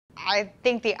I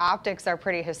think the optics are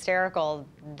pretty hysterical.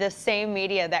 The same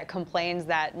media that complains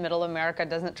that middle America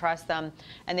doesn't trust them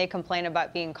and they complain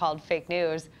about being called fake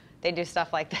news, they do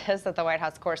stuff like this at the White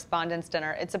House Correspondents'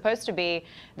 Dinner. It's supposed to be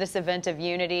this event of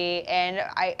unity, and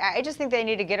I just think they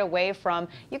need to get away from,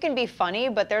 you can be funny,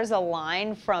 but there's a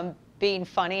line from being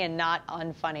funny and not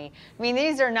unfunny. I mean,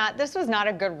 this was not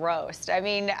a good roast. I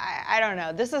mean, I don't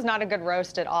know. This is not a good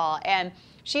roast at all. And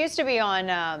she used to be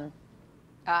on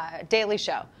Daily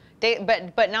Show,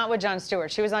 but not with Jon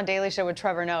Stewart. She was on Daily Show with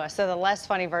Trevor Noah, so the less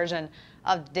funny version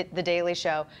of the Daily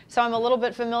Show. So I'm a little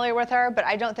bit familiar with her, but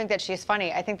I don't think that she's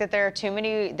funny. I think that there are too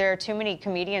many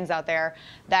comedians out there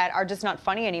that are just not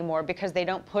funny anymore because they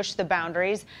don't push the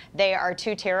boundaries. They are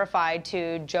too terrified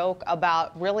to joke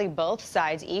about really both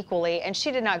sides equally. And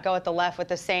she did not go at the left with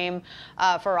the same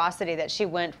ferocity that she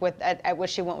went with at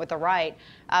which she went with the right.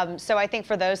 So I think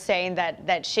for those saying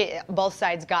that both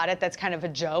sides got it, that's kind of a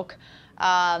joke.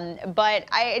 But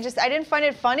I didn't find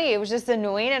it funny. It was just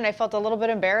annoying, and I felt a little bit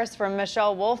embarrassed for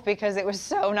Michelle Wolf because it was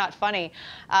so not funny.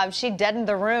 She deadened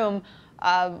the room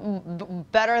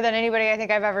better than anybody I think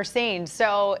I've ever seen.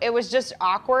 So it was just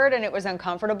awkward and it was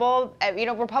uncomfortable. You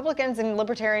know, Republicans and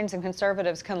libertarians and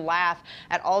conservatives can laugh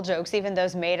at all jokes, even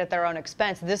those made at their own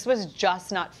expense. This was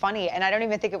just not funny, and I don't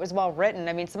even think it was well written.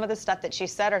 I mean, some of the stuff that she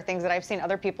said are things that I've seen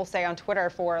other people say on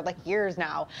Twitter for like years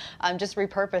now, just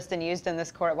repurposed and used in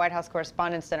this White House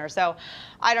Correspondents' Dinner. So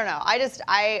I don't know.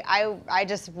 I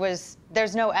just was,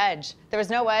 there's no edge. There was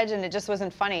no edge, and it just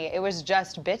wasn't funny. It was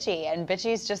just bitchy, and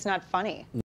bitchy's just not funny.